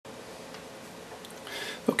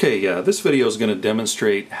Okay, this video is going to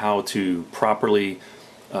demonstrate how to properly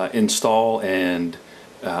install and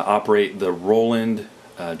operate the Roland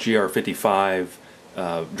GR-55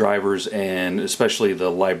 drivers, and especially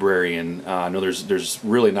the Librarian. I know there's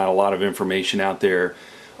really not a lot of information out there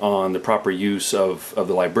on the proper use of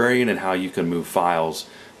the Librarian and how you can move files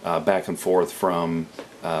back and forth from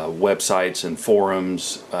websites and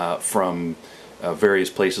forums, from various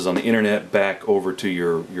places on the internet back over to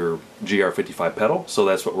your GR-55 pedal. So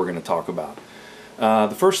that's what we're going to talk about.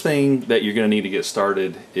 The first thing that you're going to need to get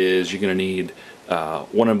started is you're going to need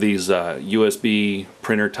one of these USB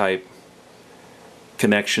printer type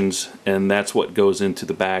connections, and that's what goes into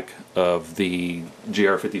the back of the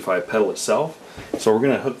GR-55 pedal itself. So we're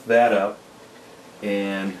going to hook that up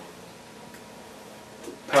and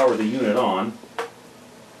power the unit on.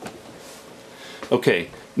 Okay,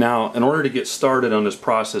 now in order to get started on this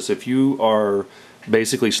process, if you are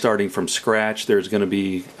basically starting from scratch, there's going to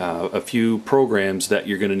be a few programs that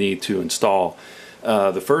you're going to need to install.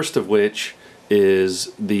 The first of which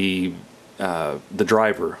is the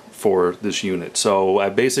driver for this unit. So I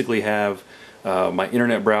basically have my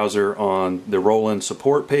internet browser on the Roland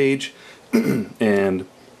support page, and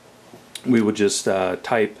we would just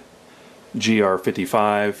type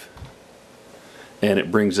GR-55 and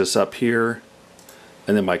it brings us up here,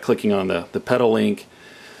 and then by clicking on the pedal link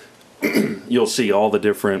you'll see all the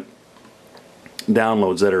different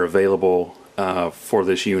downloads that are available for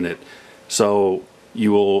this unit. So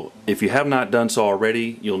you will, if you have not done so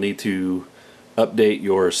already, you'll need to update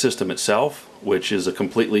your system itself, which is a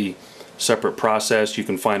completely separate process. You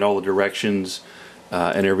can find all the directions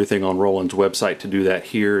and everything on Roland's website to do that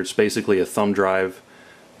here. It's basically a thumb drive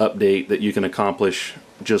update that you can accomplish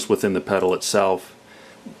just within the pedal itself.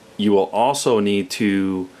 You will also need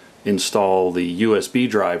to install the USB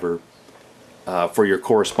driver for your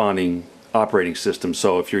corresponding operating system.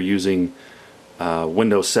 So if you're using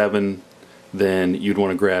Windows 7, then you'd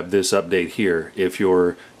want to grab this update here. If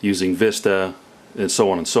you're using Vista, and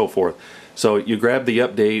so on and so forth. So you grab the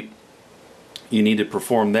update, you need to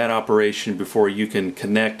perform that operation before you can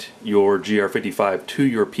connect your GR-55 to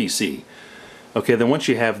your PC. Okay, then once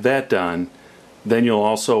you have that done, then you'll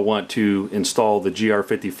also want to install the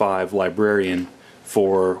GR-55 Librarian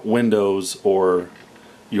for Windows or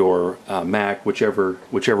your Mac, whichever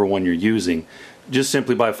one you're using, just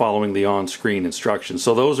simply by following the on-screen instructions.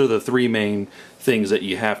 So those are the three main things that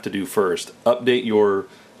you have to do first. Update your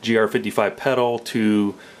GR-55 pedal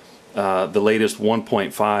to the latest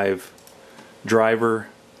 1.5 driver,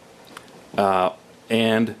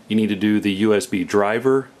 and you need to do the USB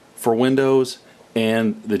driver for Windows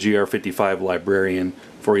and the GR-55 Librarian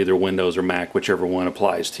for either Windows or Mac, whichever one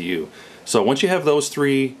applies to you. So once you have those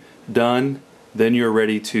three done, then you're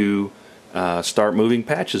ready to start moving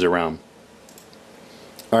patches around.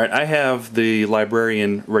 Alright, I have the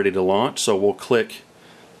Librarian ready to launch, so we'll click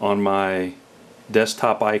on my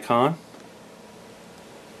desktop icon.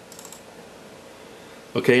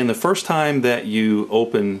 Okay, and the first time that you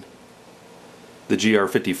open the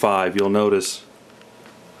GR-55, you'll notice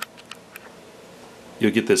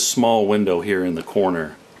you'll get this small window here in the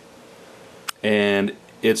corner, and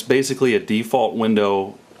it's basically a default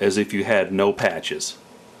window as if you had no patches.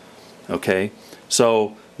 Okay,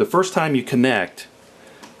 so the first time you connect,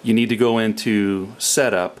 you need to go into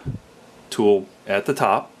Setup tool at the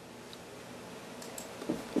top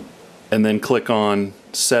and then click on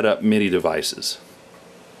Setup MIDI Devices.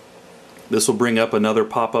 This will bring up another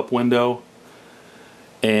pop-up window,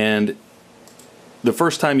 and the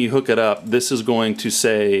first time you hook it up, this is going to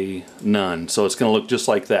say none. So it's going to look just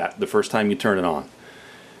like that the first time you turn it on.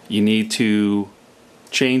 You need to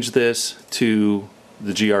change this to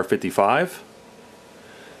the GR-55,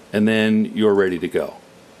 and then you're ready to go.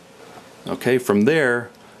 Okay, from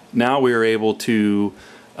there, now we are able to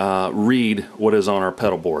read what is on our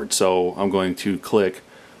pedal board. So I'm going to click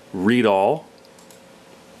Read All,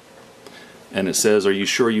 and it says, are you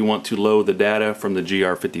sure you want to load the data from the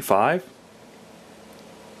GR-55?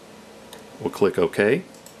 We'll click OK.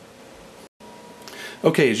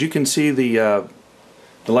 Okay, as you can see, the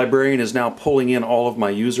Librarian is now pulling in all of my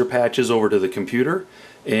user patches over to the computer,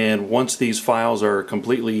 and once these files are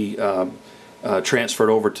completely transferred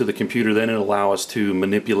over to the computer, then it'll allow us to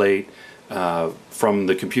manipulate from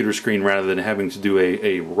the computer screen rather than having to do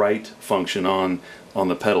a write function on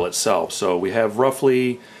the pedal itself. So we have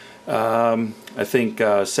roughly I think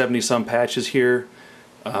 70 some patches here,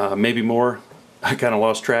 maybe more. I kind of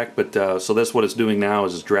lost track, but so that's what it's doing now,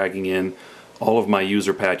 is it's dragging in all of my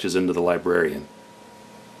user patches into the Librarian.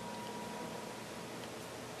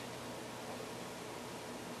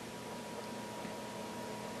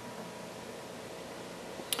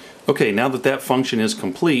 Okay, now that that function is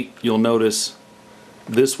complete, you'll notice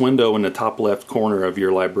this window in the top left corner of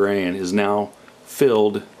your Librarian is now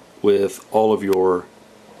filled with all of your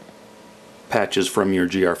patches from your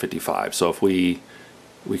GR-55. So if we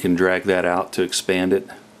can drag that out to expand it,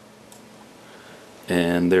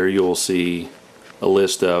 and there you'll see a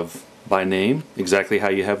list of by name, exactly how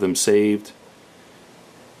you have them saved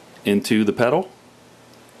into the pedal.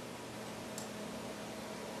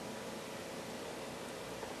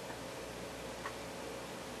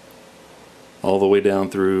 All the way down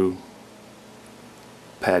through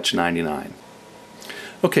patch 99.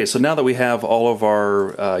 Okay, so now that we have all of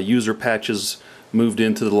our user patches moved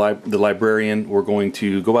into the Librarian, we're going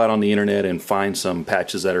to go out on the internet and find some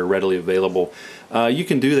patches that are readily available. You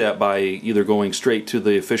can do that by either going straight to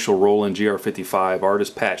the official Roland GR-55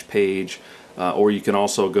 artist patch page, or you can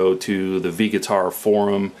also go to the vGuitar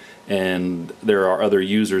forum, and there are other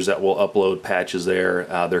users that will upload patches there.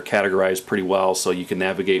 They're categorized pretty well, so you can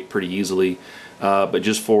navigate pretty easily. But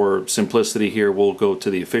just for simplicity here, we'll go to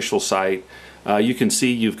the official site. You can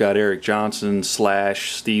see you've got Eric Johnson,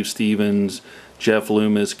 Slash, Steve Stevens, Jeff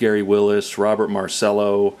Loomis, Gary Willis, Robert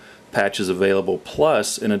Marcello patches available,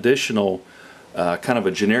 plus an additional kind of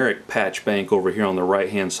a generic patch bank over here on the right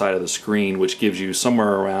hand side of the screen, which gives you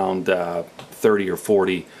somewhere around 30 or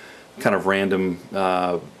 40 kind of random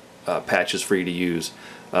patches for you to use.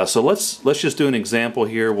 So let's just do an example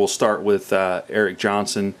here. We'll start with Eric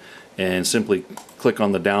Johnson and simply click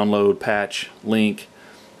on the download patch link,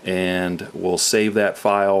 and we'll save that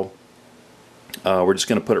file. We're just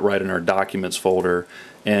going to put it right in our documents folder,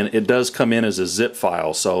 and it does come in as a zip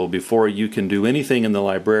file, so before you can do anything in the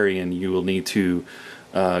Librarian, you will need to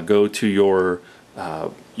go to your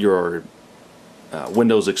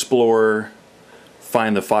Windows Explorer,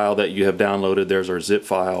 find the file that you have downloaded. There's our zip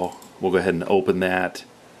file. We'll go ahead and open that,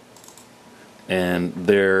 and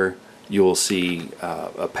there you'll see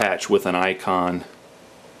a patch with an icon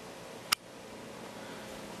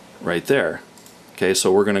right there. Okay,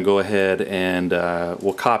 so we're going to go ahead and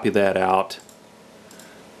we'll copy that out,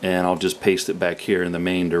 and I'll just paste it back here in the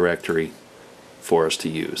main directory for us to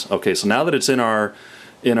use. Okay, so now that it's in our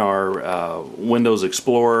Windows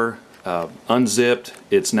Explorer unzipped,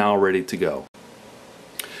 it's now ready to go.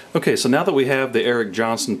 Okay, so now that we have the Eric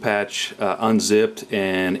Johnson patch unzipped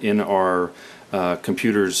and in our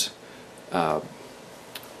computer's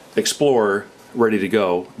Explorer ready to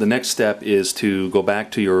go, the next step is to go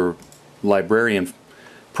back to your Librarian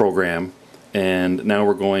program, and now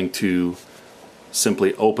we're going to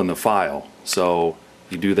simply open the file. So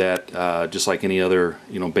you do that just like any other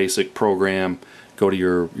basic program. Go to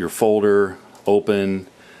your folder, open,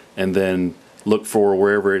 and then look for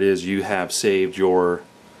wherever it is you have saved your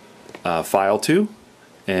file to,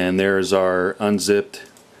 and there's our unzipped,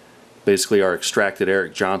 basically our extracted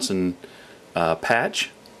Eric Johnson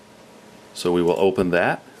patch. So we will open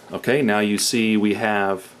that. Okay, now you see we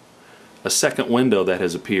have a second window that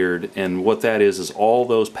has appeared, and what that is all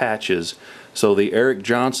those patches. So the Eric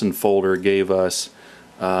Johnson folder gave us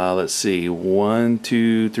let's see, 1,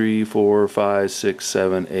 2, 3, 4, 5, 6,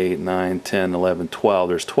 7, 8, 9, 10, 11, 12.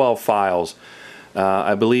 There's 12 files.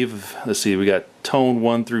 I believe, let's see, we got tone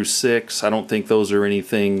 1 through 6. I don't think those are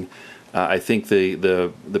anything. I think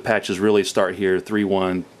the patches really start here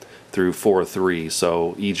 3.1 through 4.3.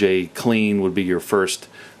 So EJ clean would be your first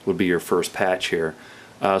patch here.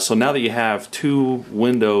 So now that you have two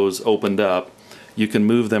windows opened up, you can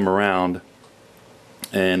move them around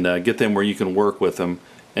and get them where you can work with them.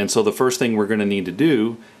 And so the first thing we're going to need to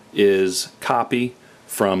do is copy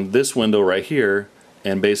from this window right here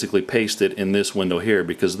and basically paste it in this window here,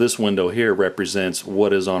 because this window here represents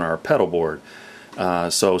what is on our pedal board.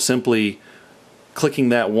 So simply clicking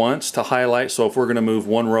that once to highlight. So if we're going to move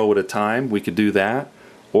one row at a time, we could do that,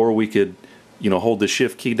 or we could hold the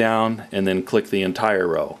shift key down and then click the entire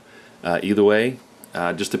row. Either way,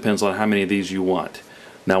 just depends on how many of these you want.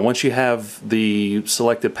 Now once you have the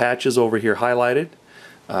selected patches over here highlighted,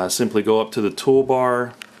 simply go up to the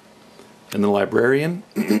toolbar in the Librarian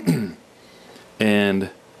and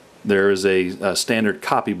there is a standard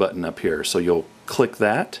copy button up here, so you'll click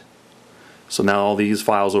that. So now all these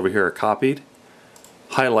files over here are copied.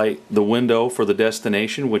 Highlight the window for the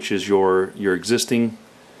destination, which is your existing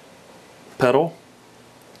pedal.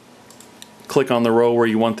 Click on the row where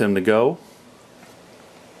you want them to go,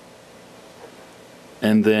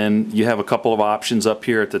 and then you have a couple of options up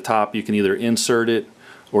here at the top. You can either insert it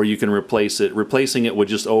or you can replace it. Replacing it would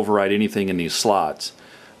just override anything in these slots.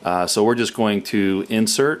 So we're just going to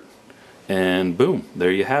insert, and boom,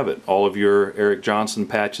 there you have it. All of your Eric Johnson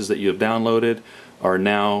patches that you have downloaded are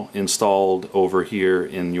now installed over here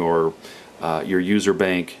in your user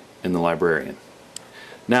bank in the Librarian.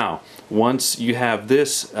 Now, once you have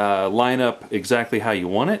this lineup exactly how you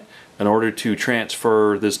want it, in order to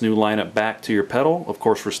transfer this new lineup back to your pedal, of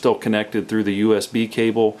course we're still connected through the USB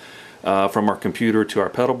cable from our computer to our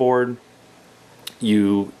pedal board.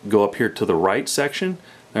 You go up here to the right section.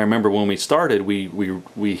 Now remember, when we started,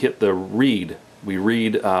 we hit the read. We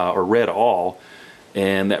read or read all,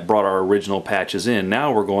 and that brought our original patches in.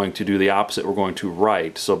 Now we're going to do the opposite. We're going to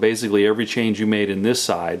write. So basically every change you made in this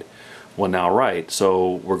side will now write.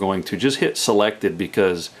 So we're going to just hit selected,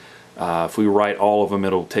 because if we write all of them,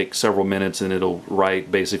 it'll take several minutes and it'll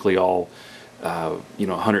write basically all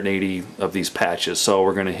 180 of these patches. So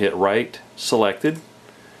we're going to hit write selected,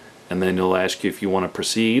 and then it'll ask you if you want to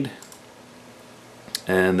proceed,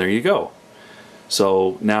 and there you go.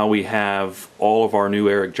 So now we have all of our new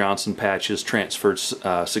Eric Johnson patches transferred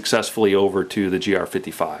successfully over to the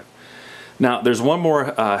GR-55. Now there's one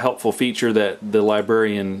more helpful feature that the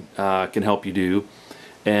Librarian can help you do,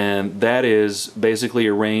 and that is basically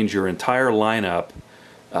arrange your entire lineup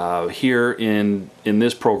here in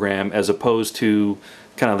this program, as opposed to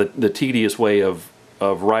kind of the tedious way of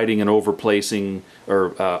writing and overplacing, or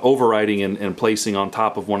overwriting and placing on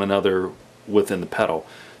top of one another within the pedal.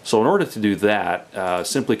 So in order to do that,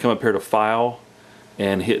 simply come up here to File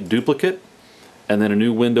and hit Duplicate, and then a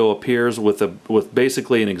new window appears with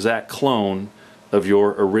basically an exact clone of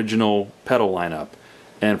your original pedal lineup.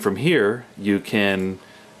 And from here you can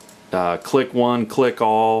click one, click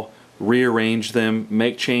all, rearrange them,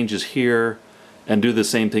 make changes here, and do the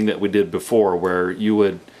same thing that we did before, where you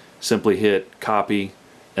would simply hit copy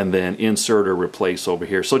and then insert or replace over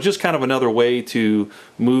here. So just kind of another way to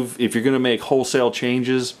move. If you're going to make wholesale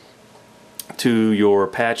changes to your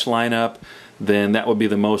patch lineup, then that would be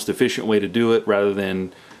the most efficient way to do it, rather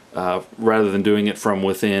than doing it from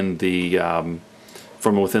within the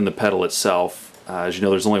pedal itself. As you know,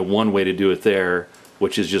 there's only one way to do it there,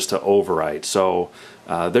 which is just to overwrite. So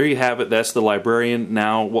there you have it. That's the Librarian.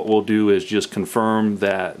 Now what we'll do is just confirm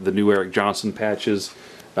that the new Eric Johnson patches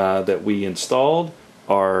that we installed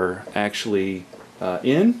are actually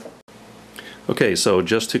in. Okay, so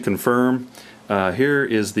just to confirm, here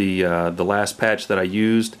is the last patch that I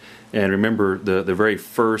used, and remember the very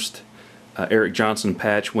first Eric Johnson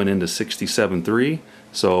patch went into 67.3.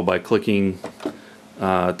 So by clicking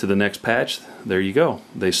to the next patch, there you go.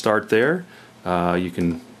 They start there. You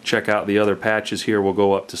can check out the other patches here. We'll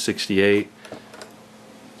go up to 68.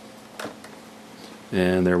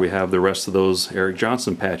 And there we have the rest of those Eric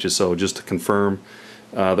Johnson patches. So just to confirm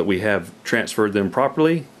that we have transferred them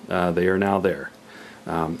properly, they are now there.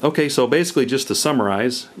 Okay, so basically, just to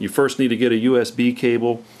summarize, you first need to get a USB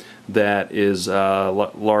cable that is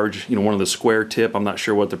large, one of the square tip. I'm not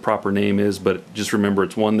sure what the proper name is, but just remember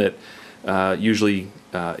it's one that usually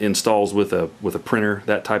installs with a printer,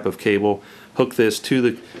 that type of cable. Hook this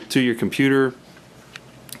to your computer,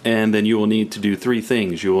 and then you will need to do three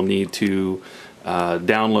things. You will need to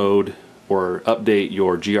download or update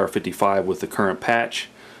your GR-55 with the current patch,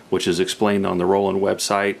 which is explained on the Roland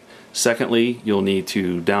website. Secondly, you'll need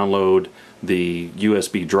to download the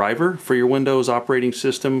USB driver for your Windows operating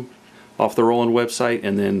system off the Roland website.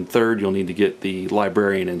 And then third, you'll need to get the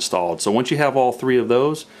Librarian installed. So once you have all three of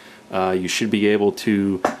those, you should be able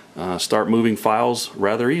to start moving files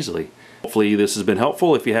rather easily. Hopefully this has been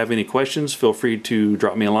helpful. If you have any questions, feel free to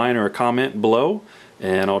drop me a line or a comment below,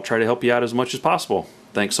 and I'll try to help you out as much as possible.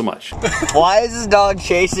 Thanks so much. Why is this dog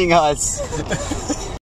chasing us?